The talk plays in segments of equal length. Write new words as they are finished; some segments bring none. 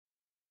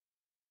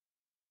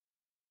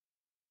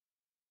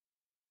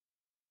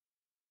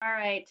All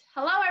right.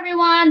 Hello,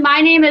 everyone. My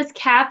name is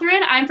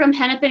Catherine. I'm from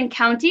Hennepin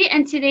County,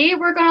 and today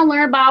we're going to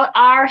learn about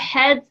our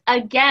heads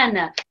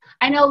again.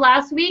 I know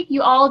last week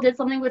you all did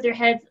something with your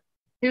heads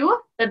too,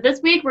 but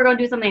this week we're going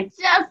to do something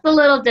just a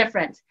little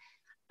different.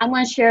 I'm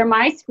going to share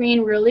my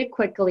screen really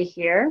quickly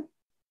here.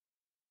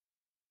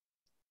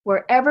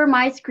 Wherever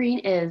my screen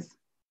is.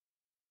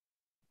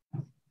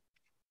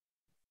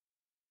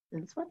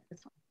 This one?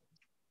 This one.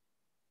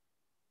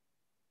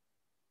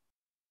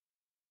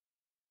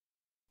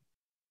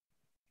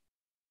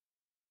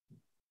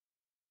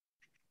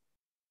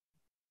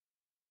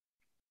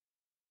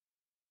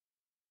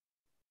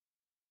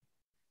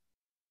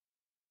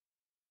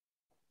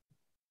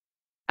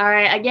 All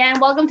right,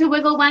 again, welcome to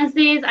Wiggle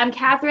Wednesdays. I'm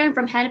Catherine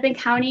from Hennepin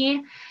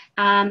County,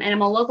 and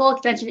I'm a local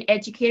extension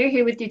educator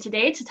here with you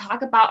today to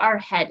talk about our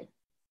head.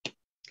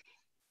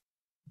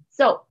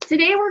 So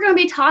today we're going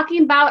to be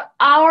talking about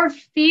our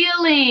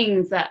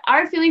feelings.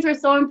 Our feelings are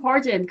so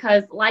important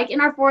because like in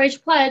our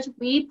 4-H pledge,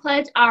 we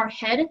pledge our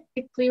head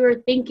to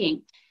clearer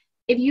thinking.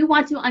 If you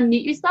want to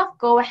unmute yourself,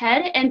 go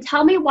ahead and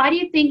tell me, why do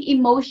you think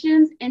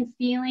emotions and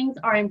feelings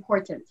are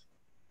important?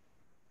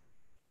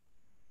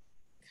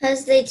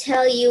 Because they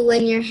tell you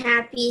when you're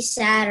happy,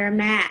 sad, or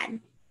mad.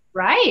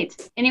 Right.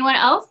 Anyone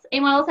else?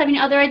 Anyone else have any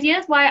other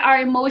ideas why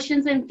our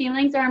emotions and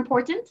feelings are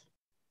important?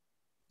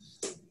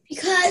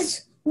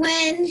 Because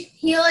when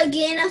you're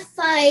in a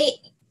fight,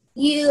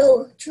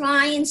 you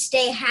try and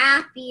stay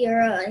happy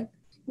or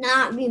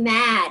not be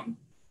mad.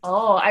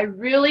 Oh, I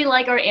really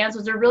like our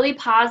answers. They're really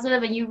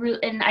positive,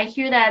 and I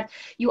hear that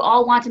you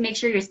all want to make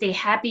sure you stay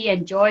happy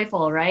and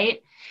joyful,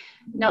 right?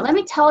 Now, let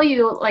me tell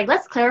you,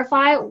 let's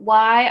clarify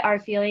why our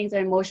feelings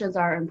and emotions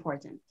are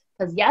important.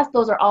 Because yes,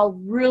 those are all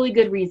really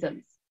good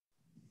reasons.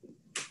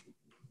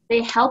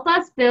 They help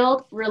us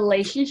build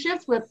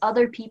relationships with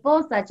other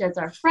people, such as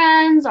our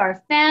friends,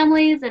 our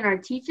families, and our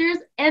teachers,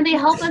 and they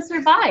help us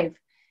survive.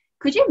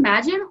 Could you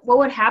imagine what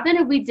would happen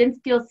if we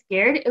didn't feel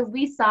scared if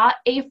we saw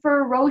a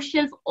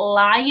ferocious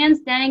lion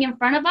standing in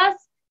front of us?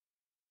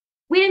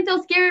 We didn't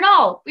feel scared at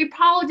all. We'd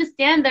probably just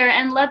stand there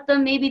and let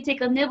them maybe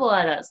take a nibble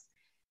at us.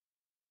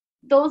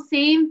 Those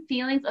same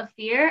feelings of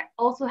fear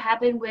also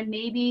happen when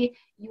maybe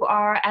you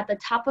are at the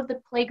top of the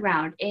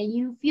playground and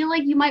you feel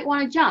like you might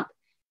want to jump,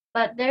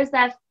 but there's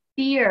that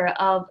fear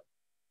of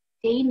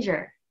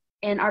danger,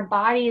 and our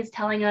body is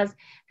telling us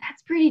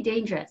that's pretty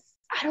dangerous.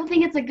 I don't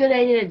think it's a good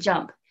idea to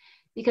jump,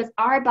 because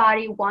our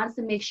body wants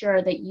to make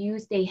sure that you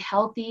stay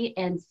healthy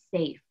and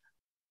safe.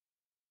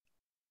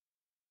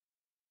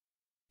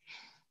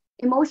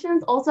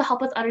 Emotions also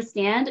help us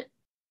understand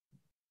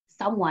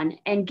someone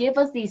and give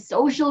us these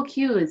social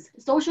cues.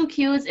 Social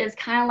cues is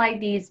kind of like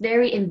these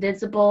very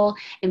invisible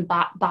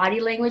body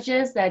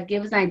languages that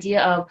give us an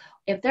idea of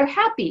if they're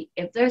happy,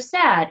 if they're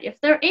sad, if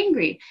they're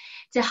angry,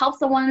 to help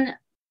someone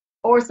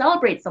or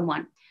celebrate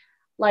someone.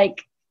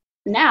 Like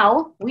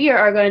now, we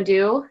are going to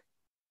do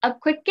a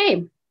quick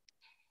game.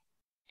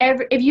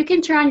 If you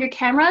can turn on your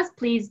cameras,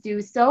 please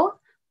do so.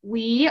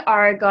 We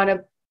are going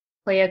to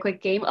play a quick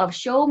game of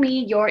show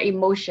me your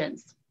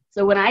emotions.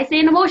 So when I say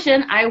an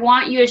emotion, I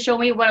want you to show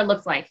me what it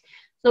looks like.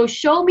 So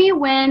show me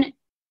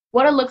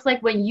what it looks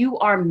like when you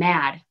are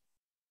mad.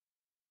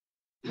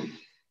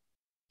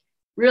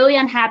 Really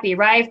unhappy,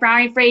 right?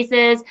 Frowning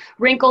faces,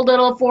 wrinkled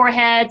little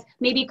foreheads,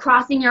 maybe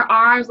crossing your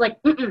arms like,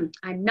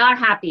 I'm not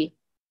happy,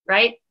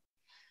 right?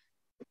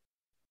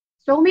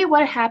 Show me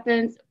what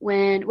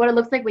it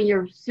looks like when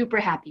you're super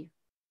happy.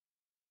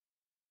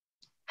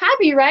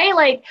 Happy, right?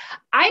 Like,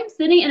 I'm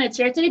sitting in a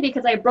chair today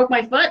because I broke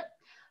my foot,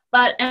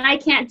 and I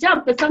can't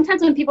jump. But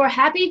sometimes when people are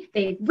happy,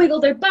 they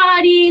wiggle their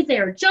bodies,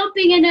 they're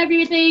jumping and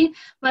everything,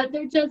 but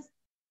they're just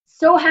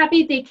so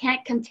happy they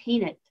can't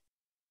contain it.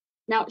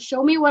 Now,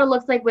 show me what it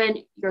looks like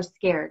when you're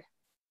scared.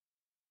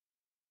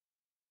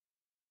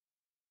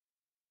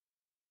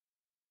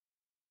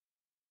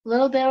 A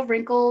little bit of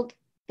wrinkled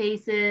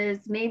faces,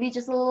 maybe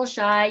just a little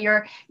shy.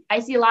 I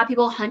see a lot of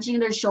people hunching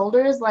their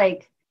shoulders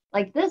like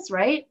this,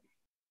 right?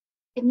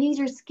 It means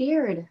you're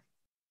scared.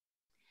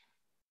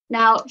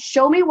 Now,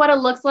 show me what it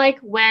looks like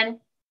when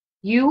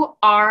you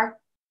are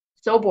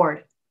so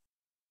bored.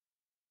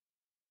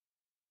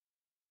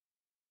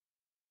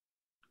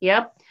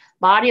 Yep,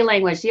 body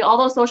language. See all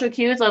those social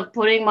cues of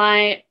putting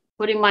my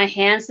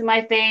hands to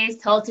my face,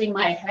 tilting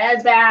my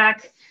head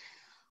back,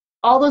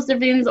 all those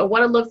different things of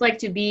what it looks like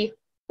to be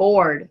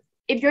bored.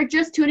 If you're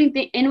just tuning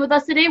in with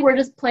us today, we're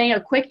just playing a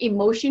quick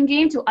emotion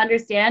game to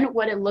understand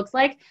what it looks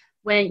like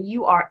when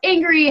you are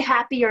angry,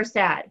 happy, or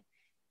sad.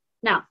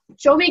 Now,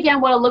 show me again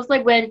what it looks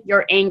like when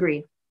you're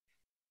angry.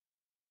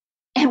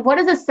 And what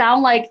does it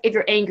sound like if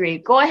you're angry?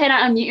 Go ahead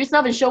and unmute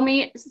yourself and tell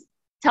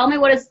me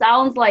what it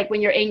sounds like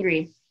when you're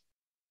angry.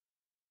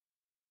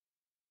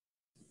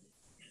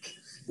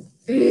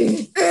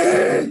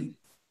 Kind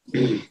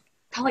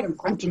of like a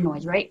grunting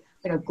noise, right?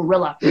 Like a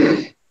gorilla.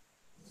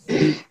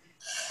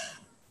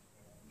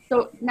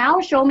 So now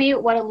show me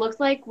what it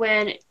looks like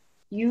when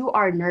you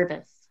are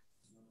nervous.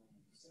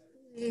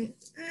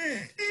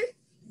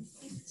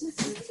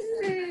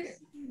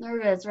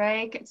 Nervous,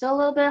 right? So a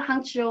little bit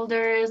hunched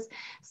shoulders,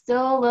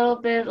 still a little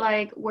bit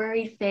like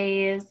worried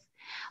phase,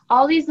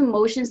 all these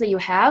emotions that you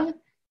have,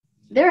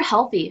 they're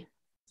healthy.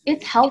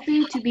 It's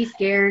healthy to be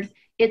scared.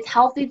 It's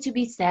healthy to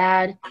be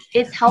sad.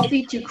 It's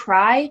healthy to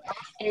cry.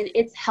 And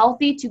it's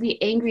healthy to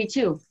be angry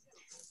too.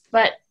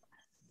 But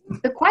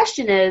the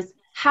question is,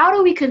 how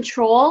do we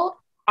control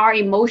our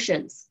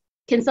emotions?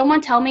 Can someone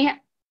tell me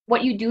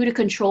what you do to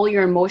control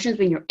your emotions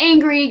when you're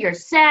angry, you're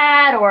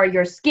sad, or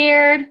you're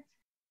scared?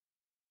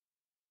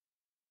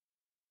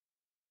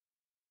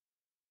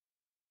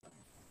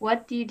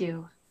 What do you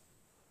do?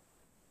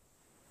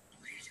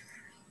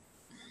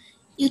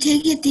 You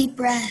take a deep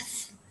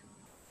breath.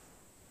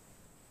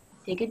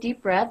 Take a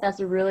deep breath.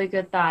 That's a really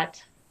good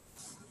thought.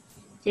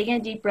 Taking a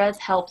deep breath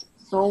helps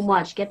so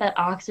much. Get that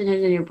oxygen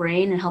in your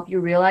brain and help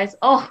you realize,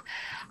 oh,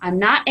 I'm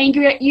not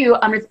angry at you.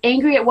 I'm just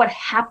angry at what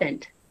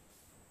happened.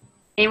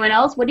 Anyone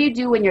else? What do you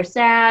do when you're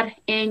sad,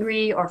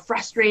 angry, or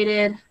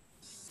frustrated?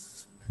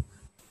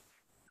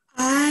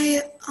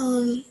 I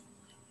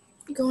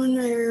go in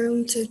my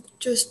room to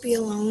just be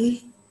alone.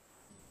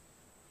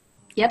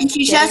 Yep. And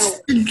she shuts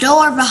the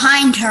door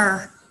behind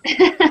her.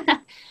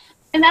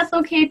 And that's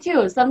okay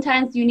too.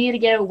 Sometimes you need to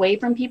get away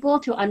from people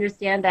to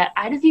understand that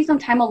I just need some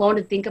time alone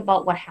to think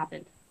about what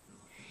happened.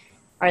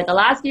 All right, the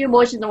last few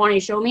emotions I want you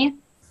to show me.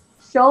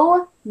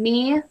 Show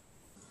me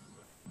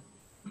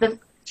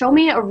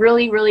a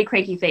really, really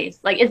cranky face.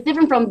 Like, it's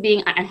different from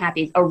being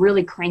unhappy. It's a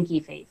really cranky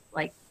face.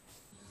 Like,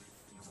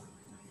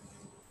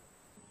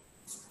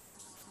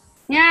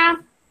 yeah,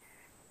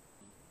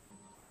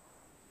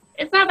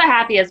 it's not the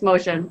happiest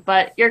motion,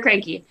 but you're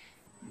cranky.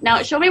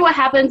 Now, show me what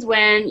happens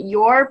when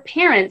your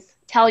parents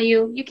tell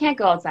you you can't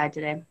go outside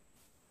today.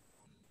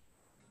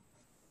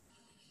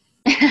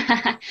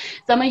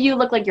 Some of you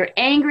look like you're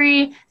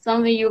angry.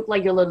 Some of you look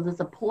like you're a little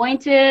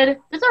disappointed.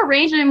 There's a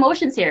range of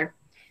emotions here.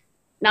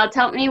 Now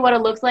tell me what it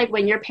looks like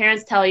when your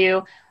parents tell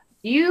you,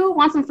 do you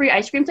want some free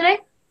ice cream today?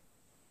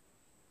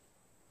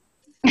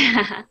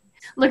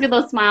 Look at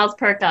those smiles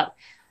perk up.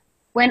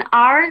 When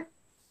our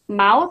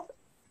mouth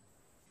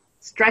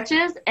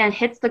stretches and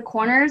hits the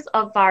corners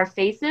of our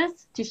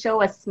faces to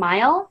show a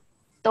smile,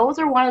 those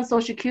are one of the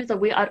social cues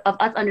of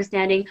us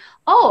understanding,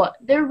 oh,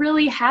 they're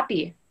really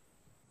happy.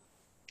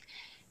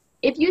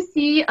 If you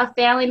see a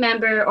family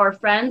member or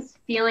friends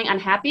feeling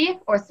unhappy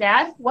or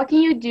sad, what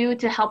can you do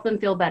to help them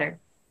feel better?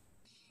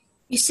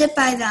 You sit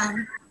by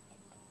them.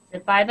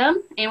 Sit by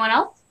them. Anyone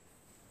else?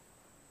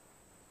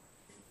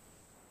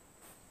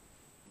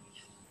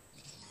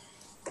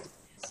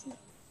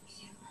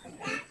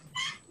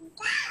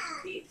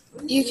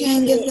 You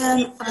can give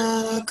them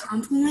a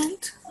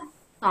compliment.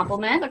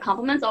 Compliment. A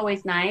compliment's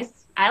always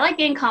nice. I like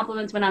getting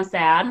compliments when I'm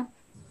sad.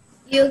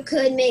 You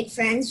could make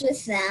friends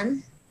with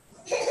them.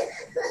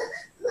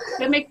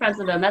 Could make friends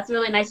with them. That's a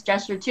really nice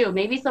gesture too.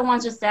 Maybe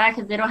someone's just sad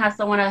because they don't have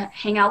someone to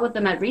hang out with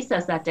them at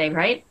recess that day,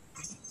 right?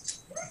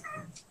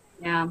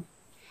 Yeah.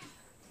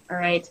 All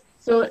right.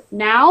 So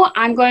now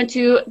I'm going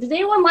to, does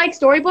anyone like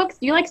storybooks?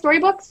 Do you like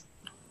storybooks?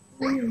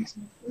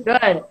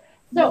 Good.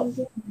 So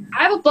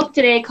I have a book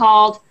today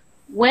called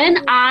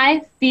When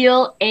I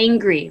Feel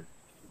Angry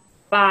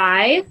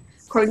by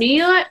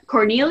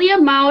Cornelia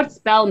Maud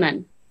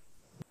Spellman.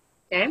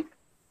 Okay.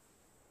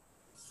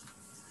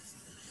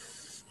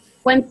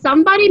 When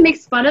somebody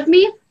makes fun of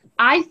me,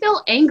 I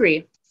feel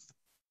angry.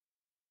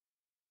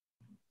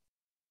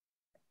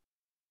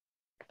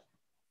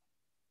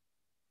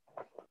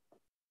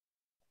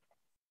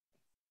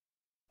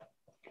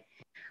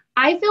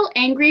 I feel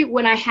angry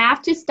when I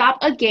have to stop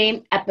a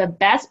game at the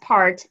best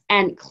part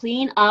and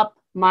clean up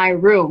my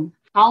room.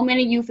 How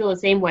many of you feel the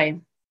same way?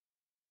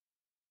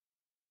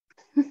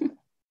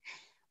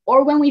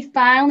 Or when we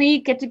finally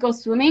get to go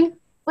swimming,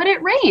 but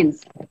it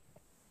rains.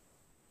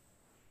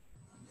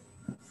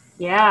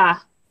 Yeah.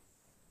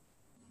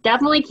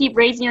 Definitely keep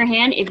raising your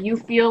hand if you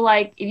feel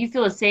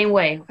the same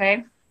way,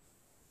 okay?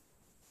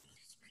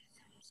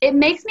 It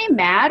makes me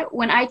mad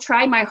when I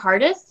try my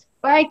hardest,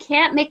 but I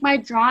can't make my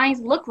drawings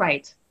look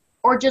right,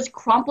 or just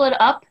crumple it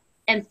up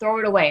and throw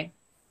it away.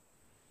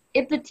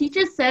 If the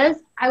teacher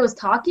says I was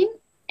talking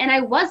and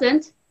I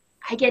wasn't,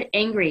 I get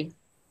angry.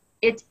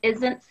 It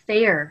isn't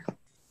fair.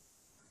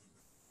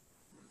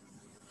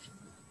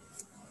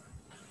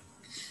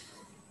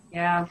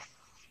 Yeah.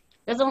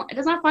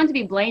 It's not fun to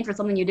be blamed for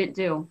something you didn't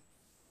do.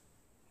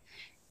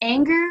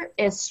 Anger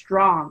is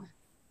strong,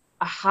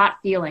 a hot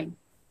feeling.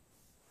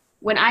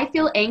 When I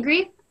feel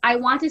angry, I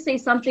want to say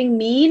something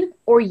mean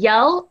or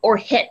yell or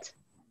hit.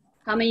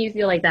 How many of you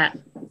feel like that?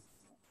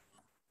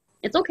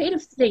 It's okay to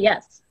say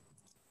yes.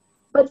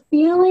 But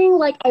feeling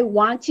like I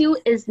want to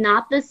is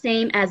not the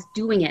same as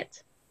doing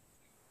it.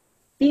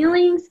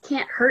 Feelings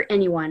can't hurt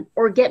anyone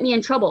or get me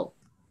in trouble,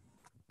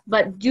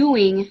 but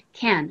doing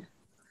can.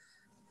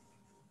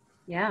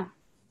 Yeah.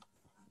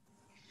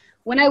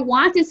 When I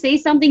want to say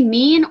something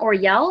mean or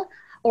yell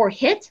or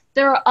hit,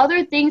 there are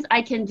other things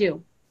I can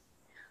do.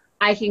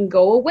 I can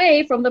go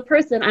away from the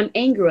person I'm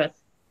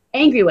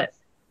angry with.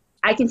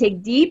 I can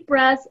take deep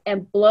breaths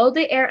and blow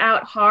the air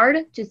out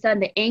hard to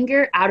send the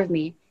anger out of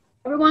me.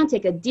 Everyone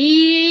take a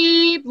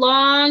deep,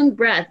 long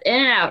breath in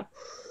and out.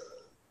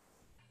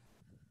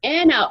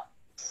 And out.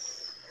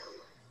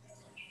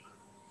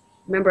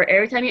 Remember,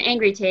 every time you're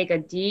angry, take a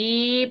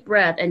deep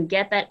breath and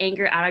get that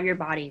anger out of your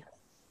body.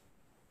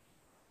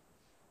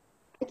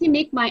 I can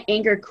make my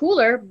anger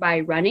cooler by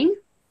running,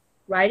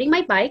 riding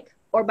my bike,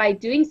 or by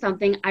doing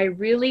something I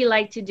really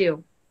like to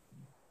do.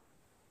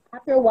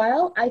 After a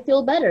while, I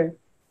feel better.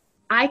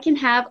 I can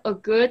have a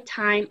good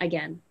time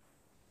again.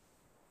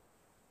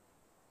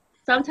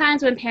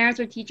 Sometimes when parents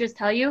or teachers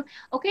tell you,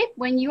 okay,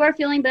 when you are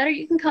feeling better,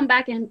 you can come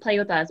back and play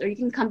with us, or you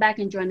can come back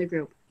and join the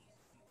group.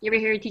 You ever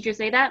hear your teacher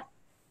say that?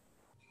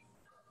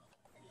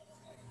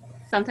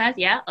 Sometimes,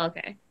 yeah?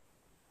 Okay.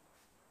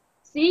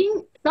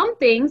 Seeing some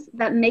things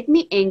that make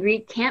me angry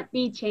can't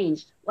be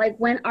changed, like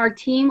when our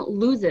team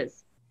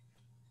loses.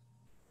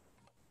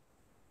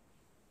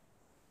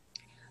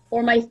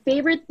 Or my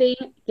favorite thing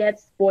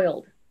gets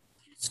spoiled.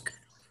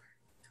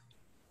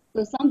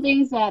 So some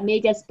things that may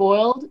get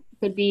spoiled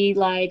could be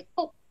like,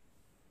 oh,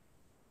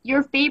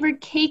 your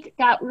favorite cake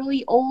got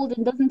really old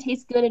and doesn't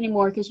taste good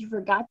anymore because you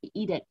forgot to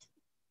eat it.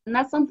 And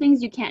that's some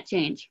things you can't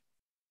change.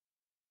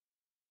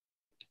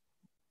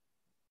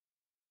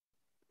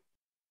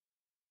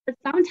 But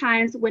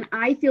sometimes when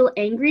I feel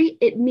angry,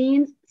 it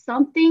means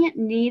something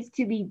needs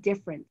to be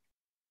different.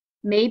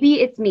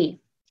 Maybe it's me.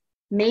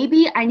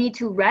 Maybe I need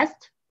to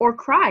rest or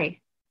cry.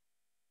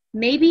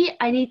 Maybe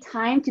I need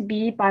time to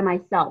be by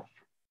myself.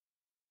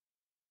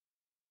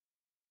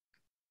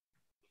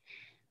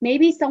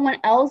 Maybe someone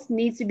else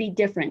needs to be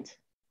different.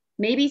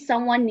 Maybe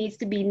someone needs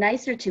to be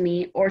nicer to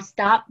me or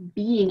stop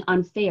being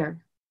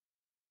unfair.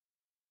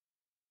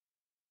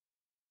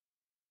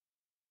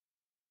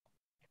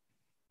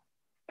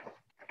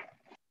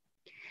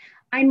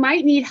 I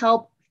might need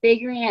help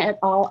figuring it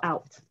all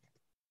out.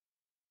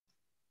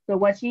 So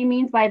what she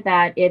means by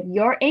that, if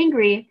you're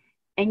angry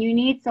and you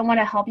need someone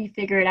to help you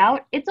figure it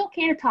out, it's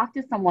okay to talk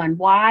to someone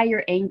why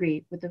you're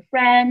angry, with a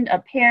friend, a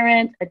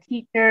parent, a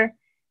teacher,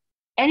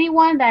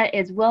 anyone that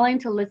is willing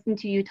to listen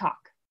to you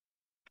talk.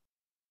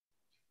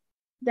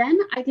 Then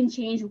I can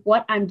change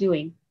what I'm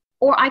doing,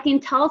 or I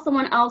can tell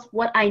someone else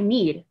what I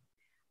need.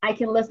 I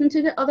can listen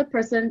to the other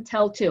person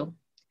tell too.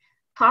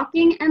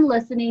 Talking and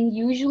listening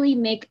usually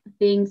make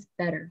things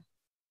better.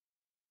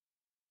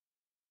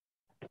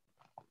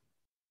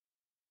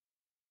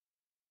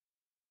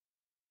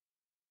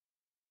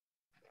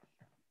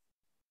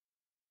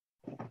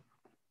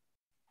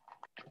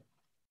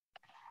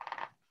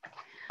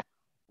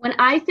 When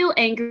I feel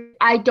angry,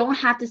 I don't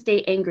have to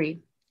stay angry.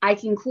 I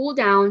can cool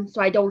down so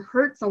I don't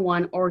hurt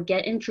someone or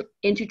get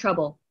into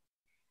trouble.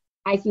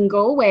 I can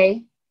go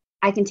away.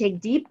 I can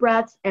take deep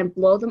breaths and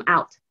blow them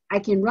out. I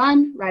can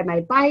run, ride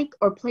my bike,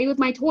 or play with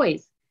my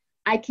toys.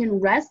 I can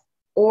rest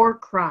or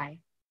cry.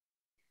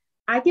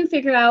 I can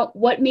figure out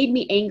what made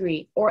me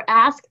angry or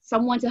ask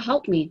someone to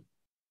help me.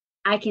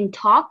 I can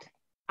talk.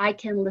 I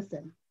can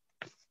listen.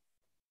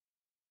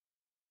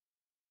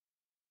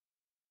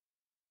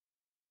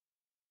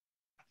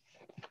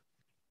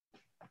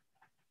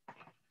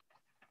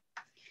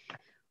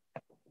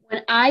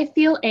 When I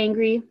feel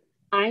angry,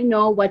 I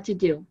know what to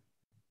do.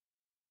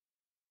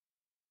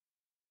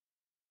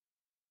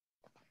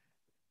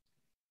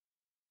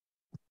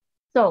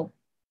 So,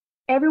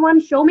 everyone,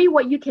 show me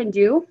what you can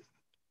do,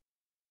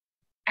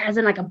 as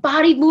in like a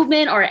body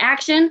movement or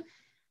action,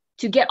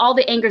 to get all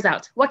the angers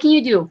out. What can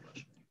you do?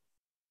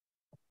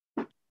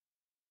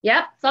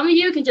 Yep, some of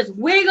you can just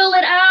wiggle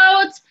it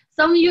out.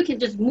 Some of you can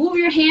just move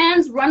your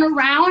hands, run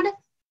around.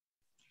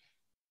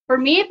 For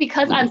me,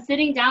 because I'm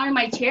sitting down in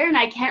my chair and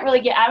I can't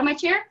really get out of my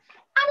chair,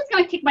 I'm just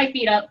gonna kick my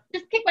feet up.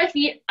 Just kick my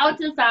feet out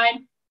to the side.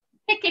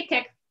 Kick, kick,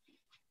 kick.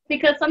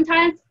 Because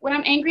sometimes when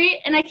I'm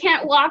angry and I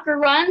can't walk or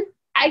run,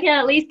 I can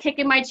at least kick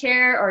in my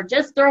chair or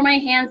just throw my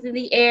hands in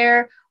the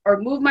air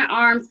or move my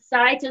arms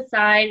side to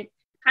side,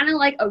 kind of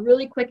like a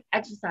really quick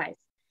exercise.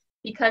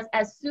 Because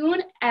as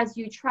soon as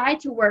you try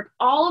to work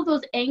all of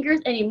those angers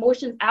and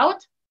emotions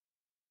out,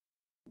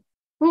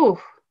 you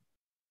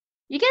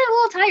get a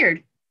little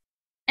tired.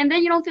 And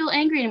then you don't feel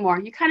angry anymore.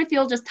 You kind of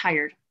feel just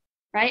tired,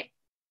 right?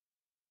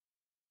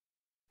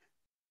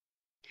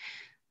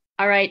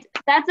 All right,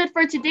 that's it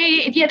for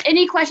today. If you have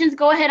any questions,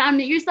 go ahead,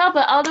 unmute yourself.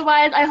 But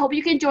otherwise, I hope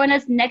you can join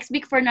us next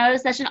week for another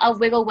session of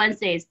Wiggle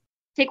Wednesdays.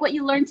 Take what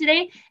you learned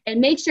today and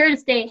make sure to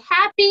stay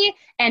happy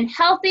and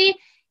healthy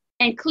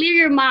and clear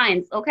your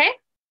minds, okay?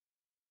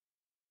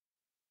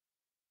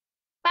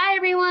 Bye,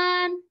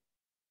 everyone.